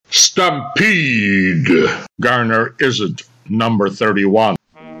Stampede. Garner isn't number 31.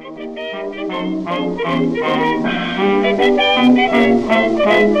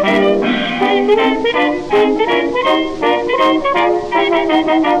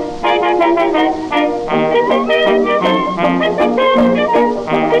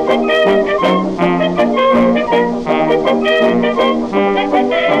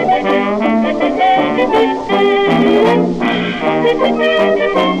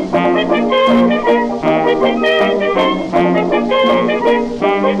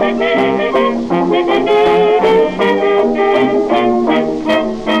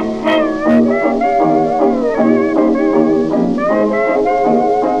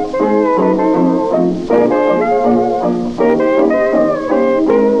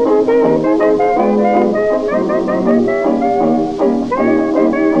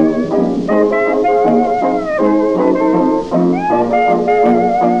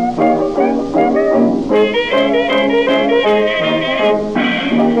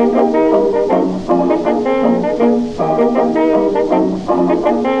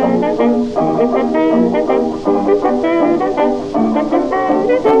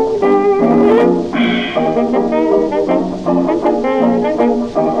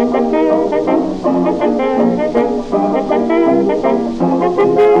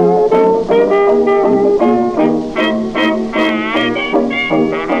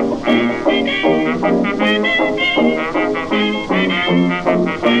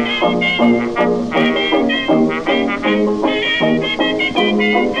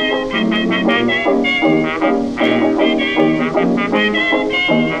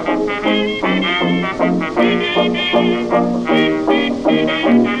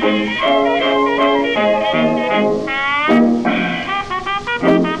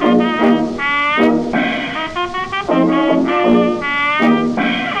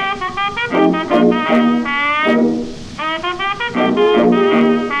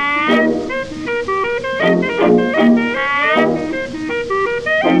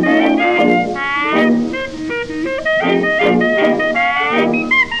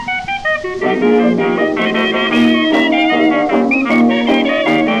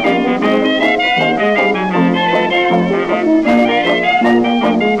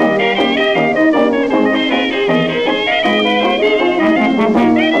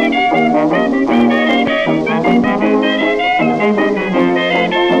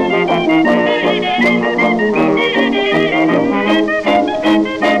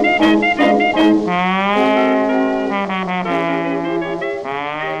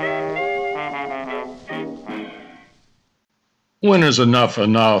 When is enough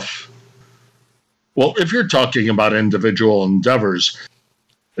enough? Well, if you're talking about individual endeavors,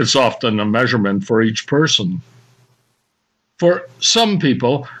 it's often a measurement for each person. For some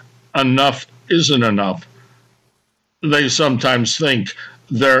people, enough isn't enough. They sometimes think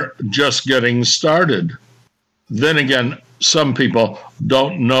they're just getting started. Then again, some people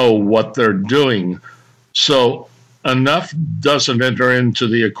don't know what they're doing, so enough doesn't enter into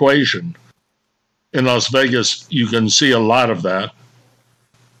the equation. In Las Vegas, you can see a lot of that.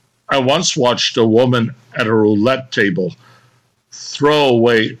 I once watched a woman at a roulette table throw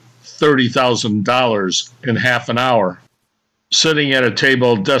away $30,000 in half an hour, sitting at a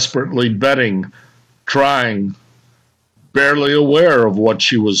table desperately betting, trying, barely aware of what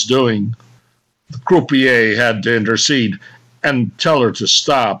she was doing. The croupier had to intercede and tell her to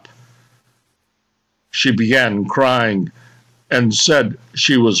stop. She began crying and said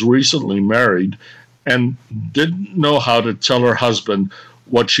she was recently married and didn't know how to tell her husband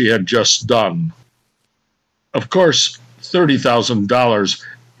what she had just done. Of course, $30,000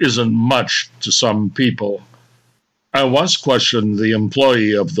 isn't much to some people. I once questioned the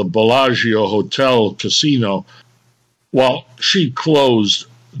employee of the Bellagio Hotel Casino while she closed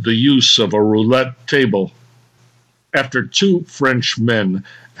the use of a roulette table after two French men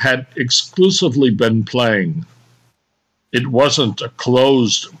had exclusively been playing. It wasn't a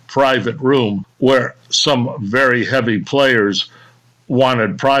closed private room where some very heavy players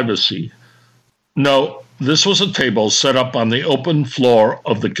wanted privacy. No, this was a table set up on the open floor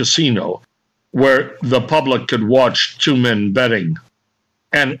of the casino where the public could watch two men betting,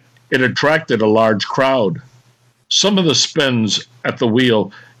 and it attracted a large crowd. Some of the spins at the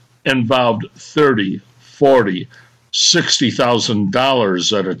wheel involved $30,000, $40,000,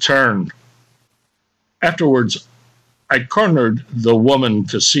 $60,000 at a turn. Afterwards, I cornered the woman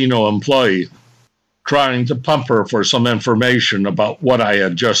casino employee, trying to pump her for some information about what I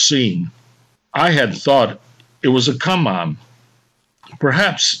had just seen. I had thought it was a come-on.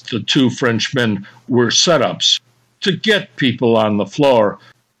 Perhaps the two Frenchmen were setups to get people on the floor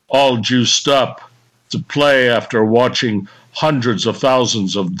all juiced up to play after watching hundreds of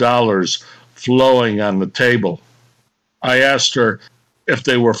thousands of dollars flowing on the table. I asked her if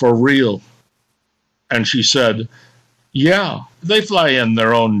they were for real, and she said, yeah, they fly in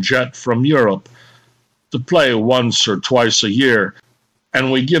their own jet from Europe to play once or twice a year,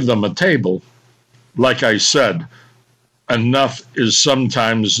 and we give them a table. Like I said, enough is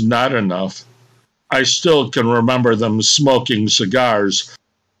sometimes not enough. I still can remember them smoking cigars,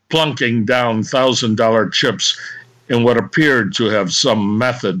 plunking down $1,000 chips in what appeared to have some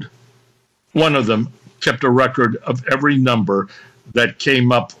method. One of them kept a record of every number that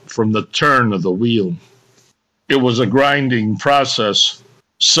came up from the turn of the wheel. It was a grinding process.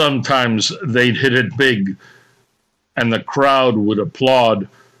 Sometimes they'd hit it big, and the crowd would applaud.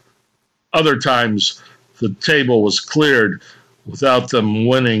 Other times, the table was cleared without them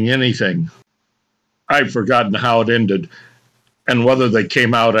winning anything. I've forgotten how it ended and whether they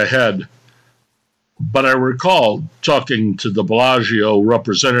came out ahead. But I recall talking to the Bellagio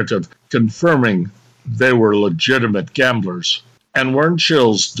representative confirming they were legitimate gamblers and weren't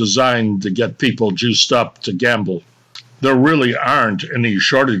chills designed to get people juiced up to gamble. There really aren't any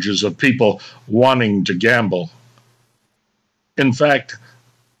shortages of people wanting to gamble. In fact,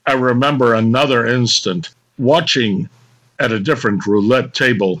 I remember another instant watching at a different roulette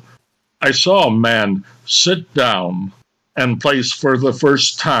table. I saw a man sit down and place for the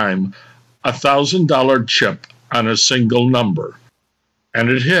first time $1,000 chip on a single number, and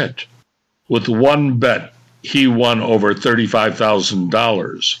it hit. With one bet, he won over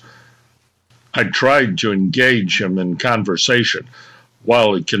 $35,000. I tried to engage him in conversation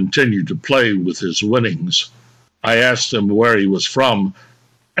while he continued to play with his winnings. I asked him where he was from,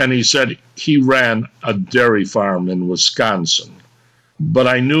 and he said he ran a dairy farm in Wisconsin. But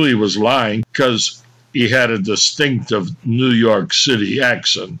I knew he was lying because he had a distinctive New York City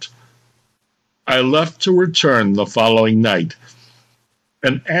accent. I left to return the following night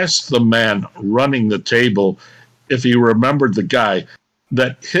and asked the man running the table if he remembered the guy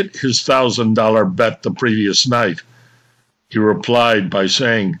that hit his $1,000 bet the previous night. He replied by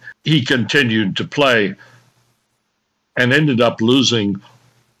saying he continued to play and ended up losing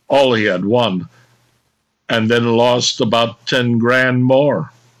all he had won, and then lost about 10 grand more.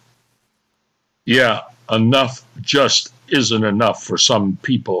 Yeah, enough just isn't enough for some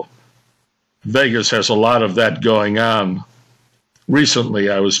people. Vegas has a lot of that going on. Recently,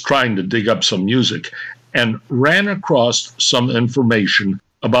 I was trying to dig up some music and ran across some information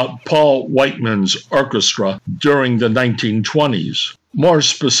about Paul Whiteman's orchestra during the 1920s. More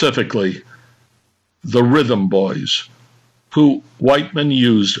specifically, the Rhythm Boys, who Whiteman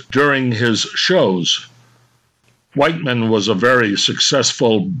used during his shows. Whiteman was a very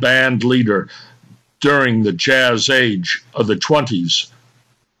successful band leader during the jazz age of the 20s,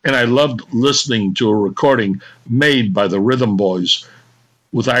 and I loved listening to a recording made by the Rhythm Boys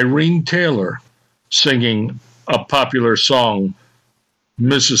with Irene Taylor singing a popular song,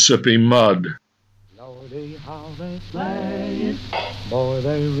 Mississippi Mud. Lordy, how they slay it. Boy,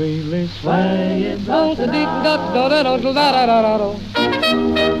 they really slay it.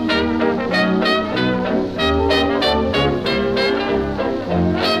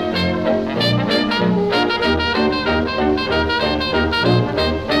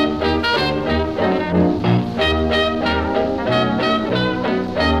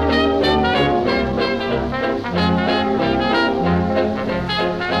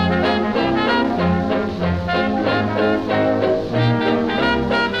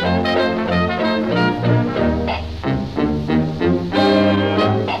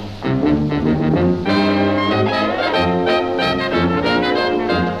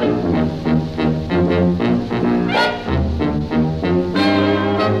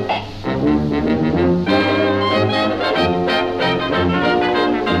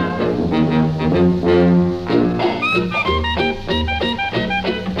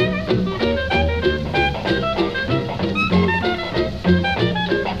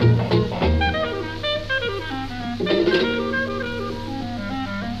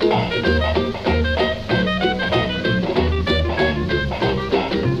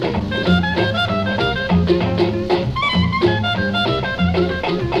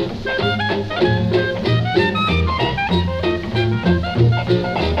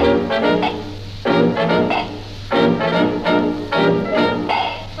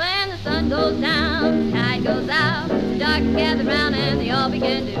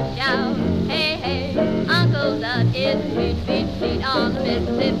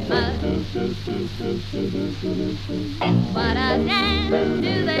 What a dance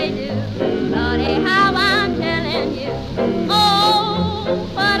do they do? Lordy, how I'm telling you. Oh,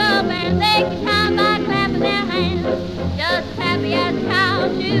 what a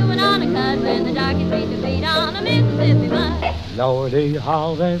Lordy,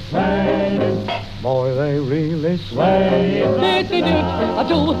 how they sway it. Boy, they really sway it.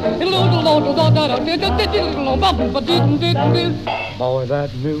 Boy,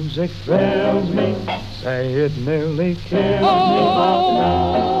 that music thrills me. Say it nearly kills me.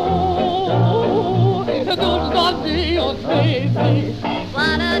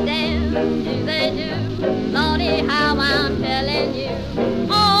 What a dance do they do? Lordy, how I'm telling you.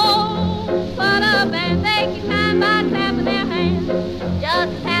 Oh, what a band, they can time by clapping their hands.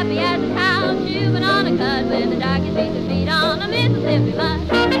 Just as happy as a cow chewing on a cud when the darkest beats their feet on the Mississippi mud.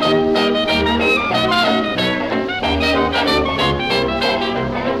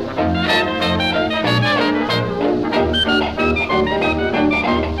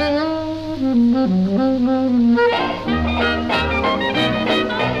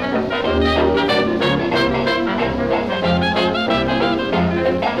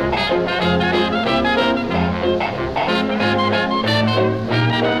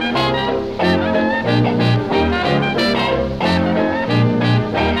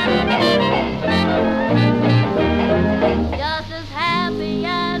 Just as happy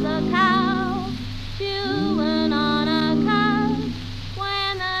as a cow chewing on a cud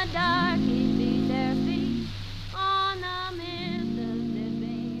when the darkies beat their feet on the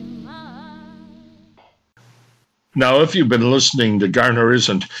Mississippi mud. Now, if you've been listening to Garner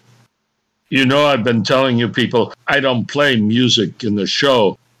Isn't, you know I've been telling you people I don't play music in the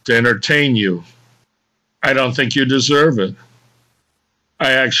show to entertain you. I don't think you deserve it.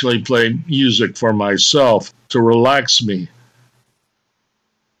 I actually play music for myself to relax me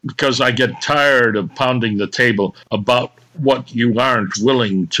because I get tired of pounding the table about what you aren't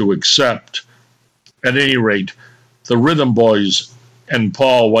willing to accept. At any rate, the Rhythm Boys and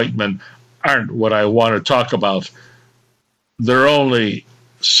Paul Whiteman aren't what I want to talk about. They're only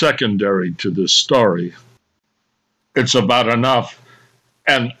secondary to this story. It's about enough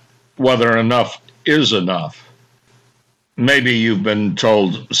and whether enough is enough. Maybe you've been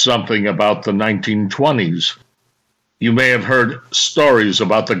told something about the 1920s. You may have heard stories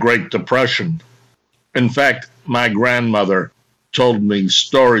about the Great Depression. In fact, my grandmother told me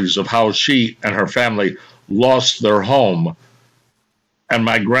stories of how she and her family lost their home, and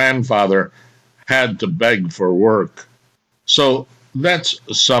my grandfather had to beg for work. So that's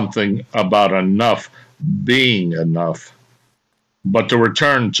something about enough being enough. But to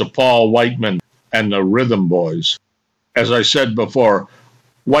return to Paul Whiteman and the Rhythm Boys, as I said before,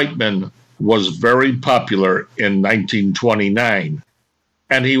 Whiteman was very popular in 1929,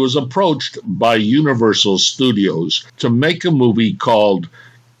 and he was approached by Universal Studios to make a movie called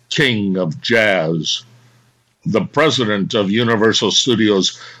King of Jazz. The president of Universal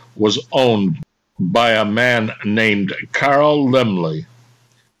Studios was owned by a man named Carl Laemmle.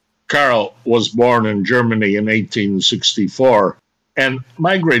 Carl was born in Germany in 1864 and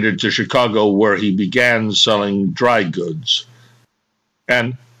migrated to Chicago, where he began selling dry goods.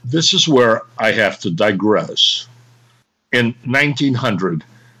 And this is where I have to digress. In 1900,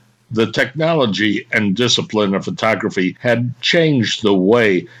 the technology and discipline of photography had changed the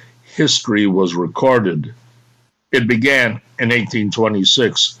way history was recorded. It began in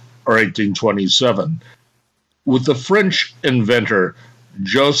 1826 or 1827 with the French inventor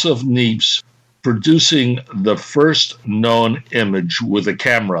Joseph Niepce producing the first known image with a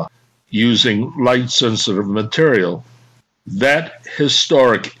camera using light-sensitive material. That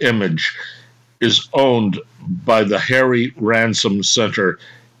historic image is owned by the Harry Ransom Center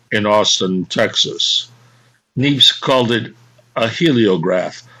in Austin, Texas. Niepce called it a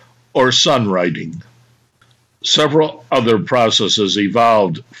heliograph, or sunwriting. Several other processes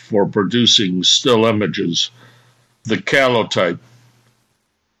evolved for producing still images: the calotype,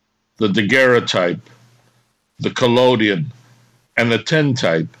 the daguerreotype, the collodion, and the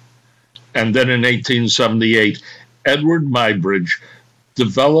tintype. And then in 1878, Edward Muybridge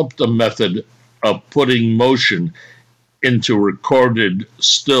developed a method of putting motion into recorded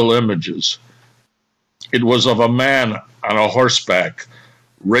still images. It was of a man on a horseback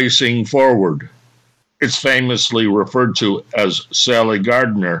racing forward. It's famously referred to as Sally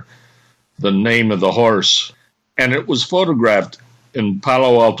Gardner, the name of the horse, and it was photographed in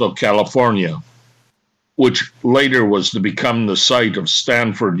Palo Alto, California, which later was to become the site of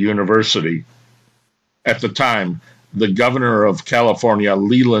Stanford University. At the time, the governor of California,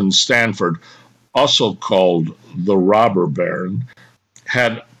 Leland Stanford, also called the Robber Baron,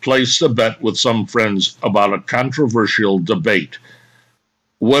 had placed a bet with some friends about a controversial debate: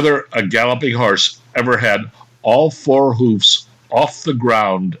 whether a galloping horse ever had all four hoofs off the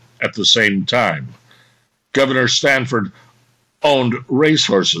ground at the same time. Governor Stanford owned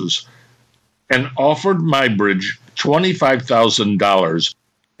racehorses and offered Muybridge $25,000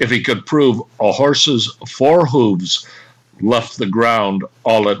 if he could prove a horse's 4 hooves left the ground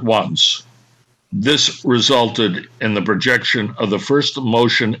all at once. This resulted in the projection of the first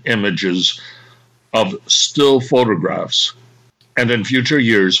motion images of still photographs, and in future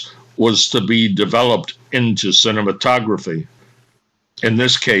years was to be developed into cinematography. In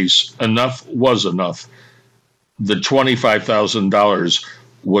this case, enough was enough. The $25,000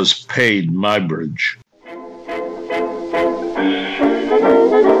 was paid Muybridge.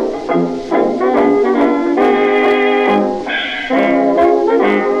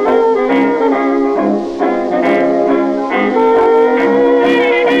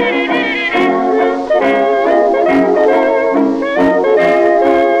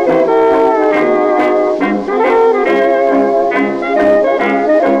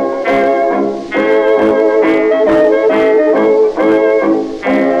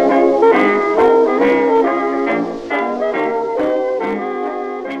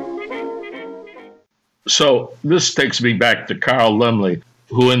 So this takes me back to Carl Laemmle,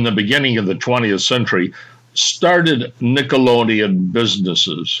 who in the beginning of the 20th century started Nickelodeon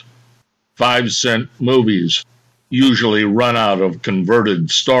businesses. 5-cent movies usually run out of converted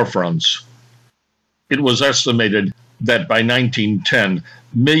storefronts. It was estimated that by 1910,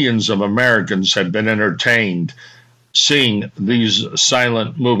 millions of Americans had been entertained seeing these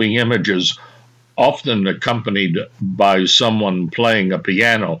silent moving images, often accompanied by someone playing a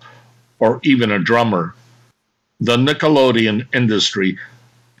piano or even a drummer. The Nickelodeon industry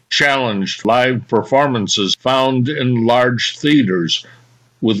challenged live performances found in large theaters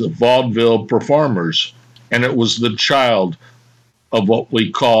with vaudeville performers, and it was the child of what we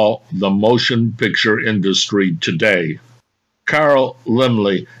call the motion picture industry today. Carl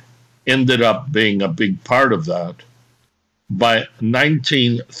Laemmle ended up being a big part of that. By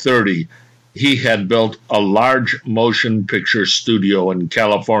 1930, he had built a large motion picture studio in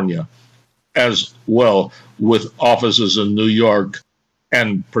California, as well with offices in New York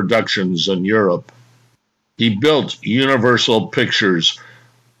and productions in Europe. He built Universal Pictures,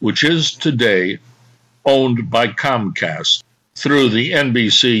 which is today owned by Comcast through the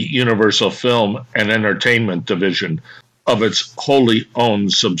NBC Universal Film and Entertainment division of its wholly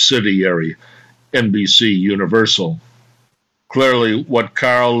owned subsidiary, NBC Universal. Clearly, what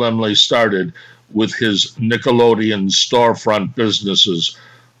Carl Laemmle started with his Nickelodeon storefront businesses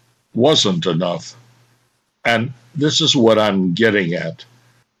wasn't enough. And this is what I'm getting at.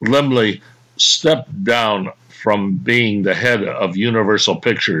 Laemmle stepped down from being the head of Universal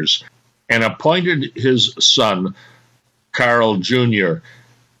Pictures and appointed his son, Carl Jr.,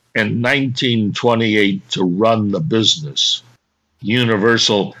 in 1928 to run the business.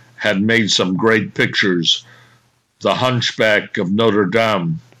 Universal had made some great pictures: The Hunchback of Notre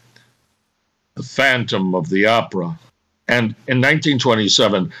Dame, The Phantom of the Opera. And in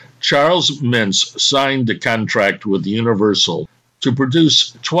 1927, Charles Mintz signed a contract with Universal to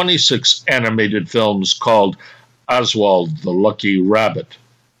produce 26 animated films called Oswald the Lucky Rabbit,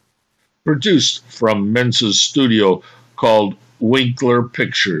 produced from Mintz's studio called Winkler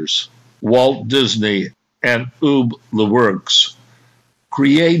Pictures. Walt Disney and Ub Iwerks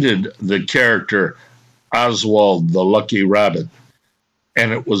created the character Oswald the Lucky Rabbit,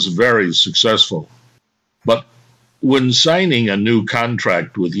 and it was very successful. But when signing a new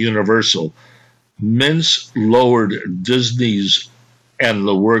contract with Universal, Mintz lowered Disney's and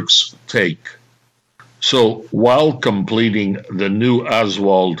Iwerks' take. So while completing the new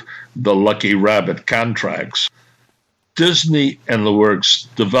Oswald the Lucky Rabbit contracts, Disney and Iwerks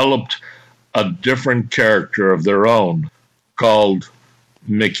developed a different character of their own called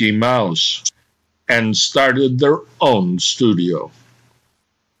Mickey Mouse and started their own studio.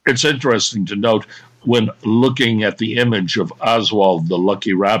 It's interesting to note, when looking at the image of Oswald the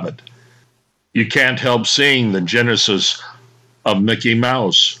Lucky Rabbit, you can't help seeing the genesis of Mickey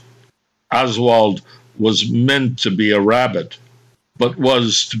Mouse. Oswald was meant to be a rabbit, but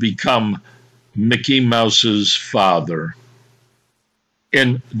was to become Mickey Mouse's father.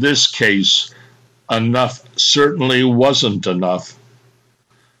 In this case, enough certainly wasn't enough.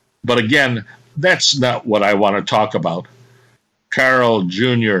 But again, that's not what I want to talk about. Carl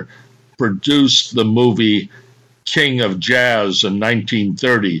Jr. produced the movie King of Jazz in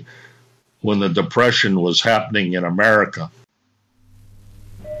 1930 when the Depression was happening in America.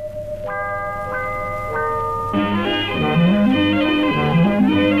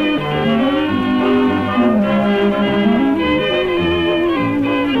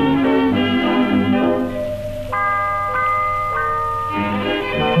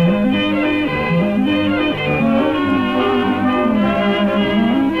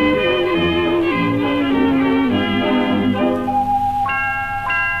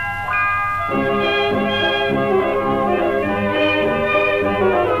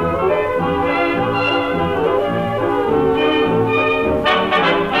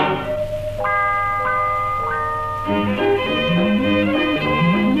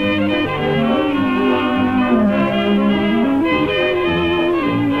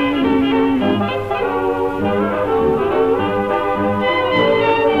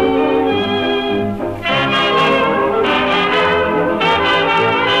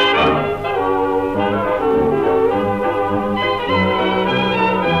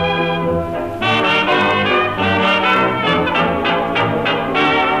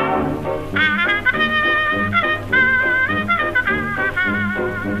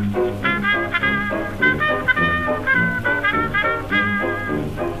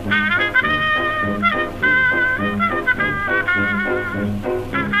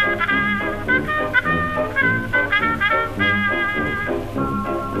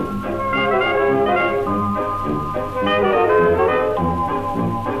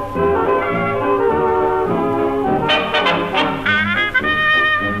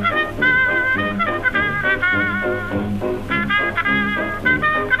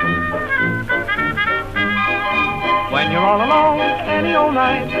 all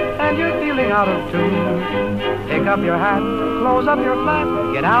night and you're feeling out of tune, pick up your hat, close up your flap,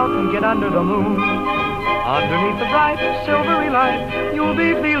 get out and get under the moon. Underneath the bright, silvery light, you'll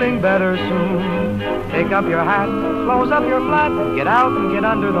be feeling better soon. Pick up your hat, close up your flap, get out and get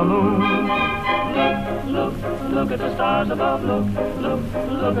under the moon. Look, look at the stars above,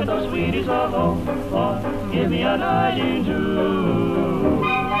 look at those sweeties of home. Oh, give me a night in June.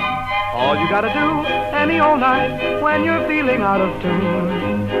 All you gotta do, any old night, when you're feeling out of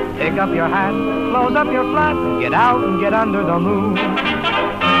tune, pick up your hat, close up your flap, get out and get under the moon.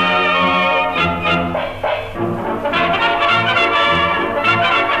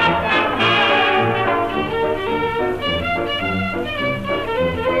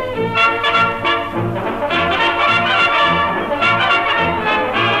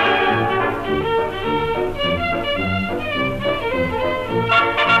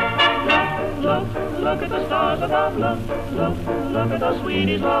 Look at the stars above, look at those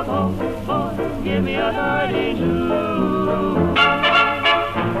sweeties of home. Oh, give me a night in June.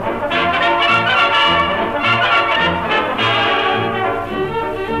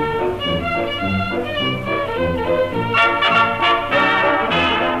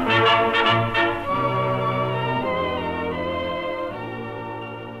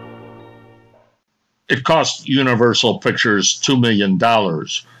 It cost Universal Pictures $2 million.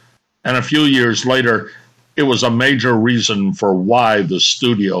 And a few years later, it was a major reason for why the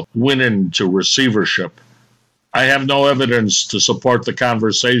studio went into receivership. I have no evidence to support the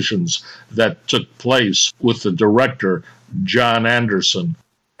conversations that took place with the director, John Anderson,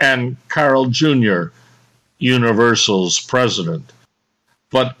 and Carl Jr., Universal's president.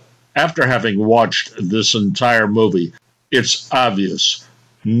 But after having watched this entire movie, it's obvious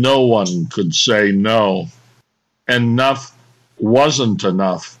no one could say no. Enough wasn't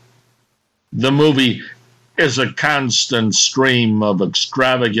enough. The movie is a constant stream of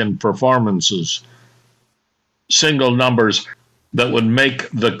extravagant performances, single numbers that would make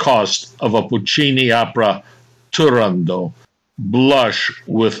the cost of a Puccini opera Turandot blush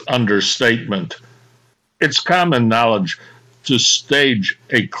with understatement. It's common knowledge to stage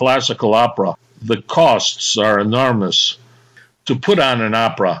a classical opera, the costs are enormous. To put on an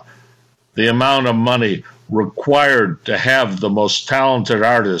opera, the amount of money required to have the most talented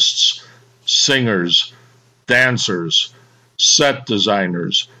artists, singers, dancers, set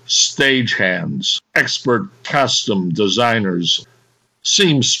designers, stagehands, expert costume designers,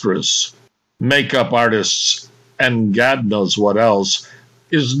 seamstress, makeup artists, and God knows what else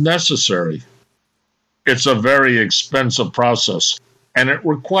is necessary. It's a very expensive process, and it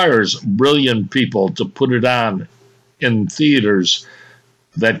requires brilliant people to put it on in theaters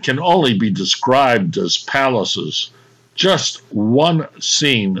that can only be described as palaces. Just one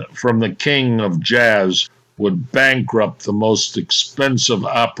scene from The King of Jazz would bankrupt the most expensive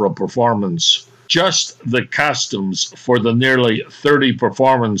opera performance. Just the costumes for the nearly 30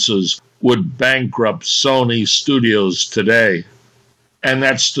 performances would bankrupt Sony Studios today. And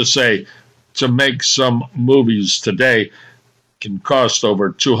that's to say, to make some movies today can cost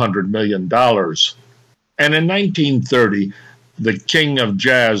over $200 million. And in 1930, the King of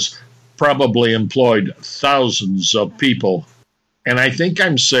Jazz probably employed thousands of people. And I think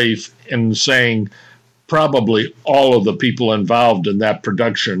I'm safe in saying probably all of the people involved in that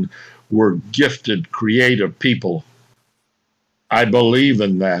production were gifted, creative people. I believe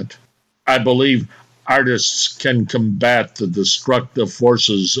in that. I believe artists can combat the destructive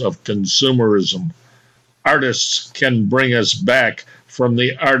forces of consumerism. Artists can bring us back from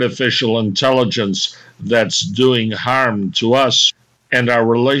the artificial intelligence that's doing harm to us and our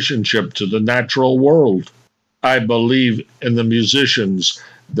relationship to the natural world. I believe in the musicians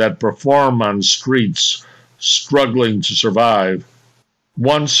that perform on streets, struggling to survive.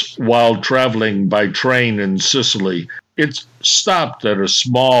 Once, while traveling by train in Sicily, it stopped at a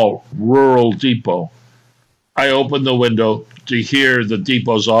small rural depot. I opened the window to hear the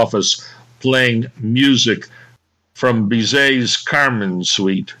depot's office playing music from Bizet's Carmen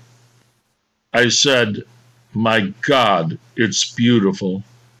Suite. I said, "My God, it's beautiful."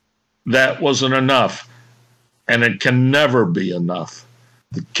 That wasn't enough, and it can never be enough.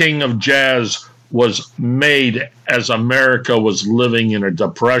 The King of Jazz was made as America was living in a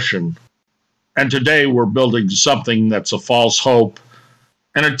depression. And today we're building something that's a false hope,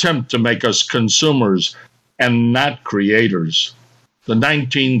 an attempt to make us consumers and not creators. The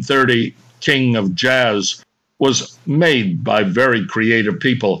 1930 King of Jazz was made by very creative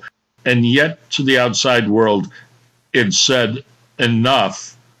people, and yet to the outside world, it said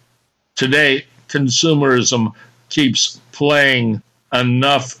enough. Today, consumerism keeps playing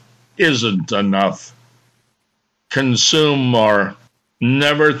enough isn't enough. Consume more,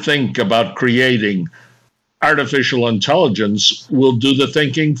 Never think about creating. Artificial intelligence will do the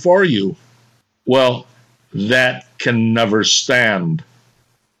thinking for you. Well, that can never stand.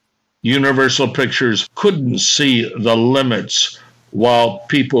 Universal Pictures couldn't see the limits while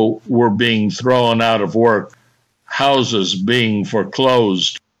people were being thrown out of work, houses being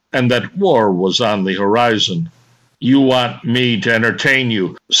foreclosed, and that war was on the horizon. You want me to entertain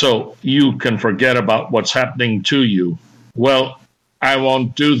you so you can forget about what's happening to you. Well, I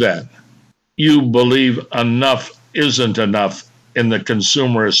won't do that. You believe enough isn't enough in the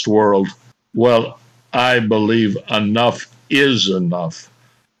consumerist world. Well, I believe enough is enough.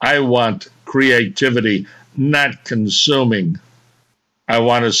 I want creativity, not consuming. I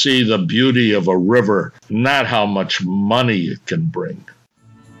want to see the beauty of a river, not how much money it can bring.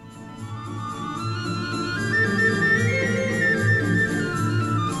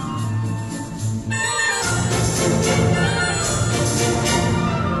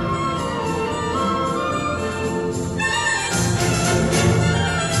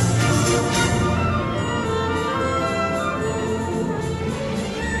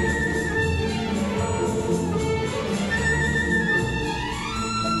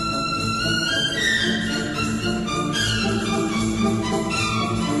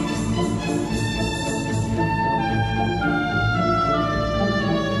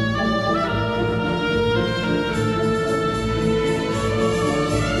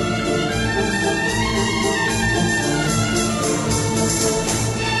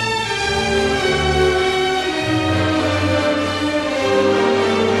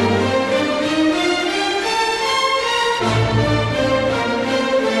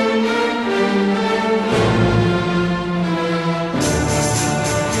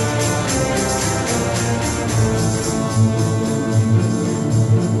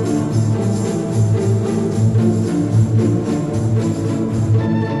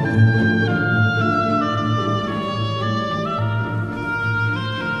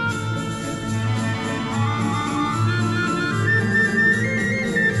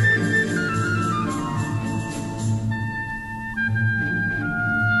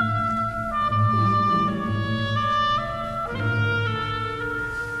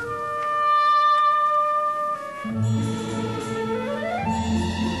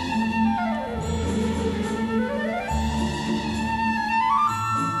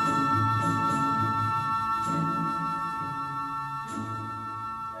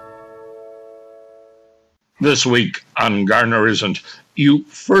 This week on Garner Isn't, you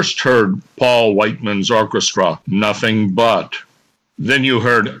first heard Paul Whiteman's orchestra, Nothing But. Then you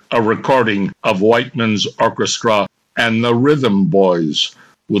heard a recording of Whiteman's orchestra and the Rhythm Boys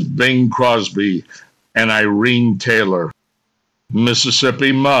with Bing Crosby and Irene Taylor,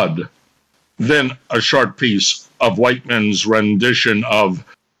 Mississippi Mud. Then a short piece of Whiteman's rendition of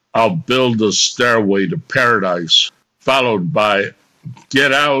I'll Build a Stairway to Paradise, followed by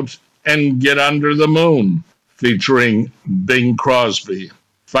Get Out and Get Under the Moon, featuring Bing Crosby.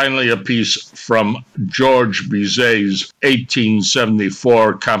 Finally, a piece from George Bizet's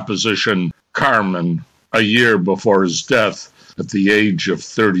 1874 composition, Carmen, a year before his death at the age of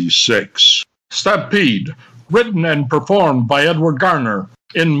 36. Stampede, written and performed by Edward Garner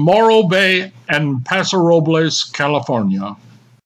in Morro Bay and Paso Robles, California.